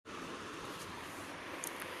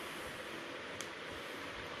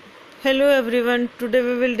Hello everyone, today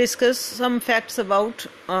we will discuss some facts about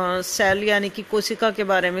cell यानी कि कोशिका के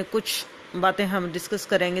बारे में कुछ बातें हम डिस्कस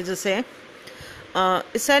करेंगे। जैसे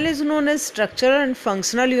cell is known as structure and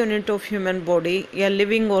functional unit of human body या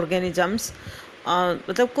लिविंग ऑर्गेनिजम्स।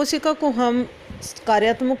 मतलब कोशिका को हम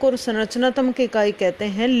कार्यात्मक और संरचनात्मक इकाई कहते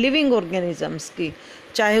हैं लिविंग ऑर्गेनिजम्स की।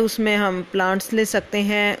 चाहे उसमें हम प्लांट्स ले सकते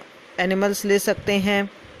हैं, एनिमल्स ले सकते हैं,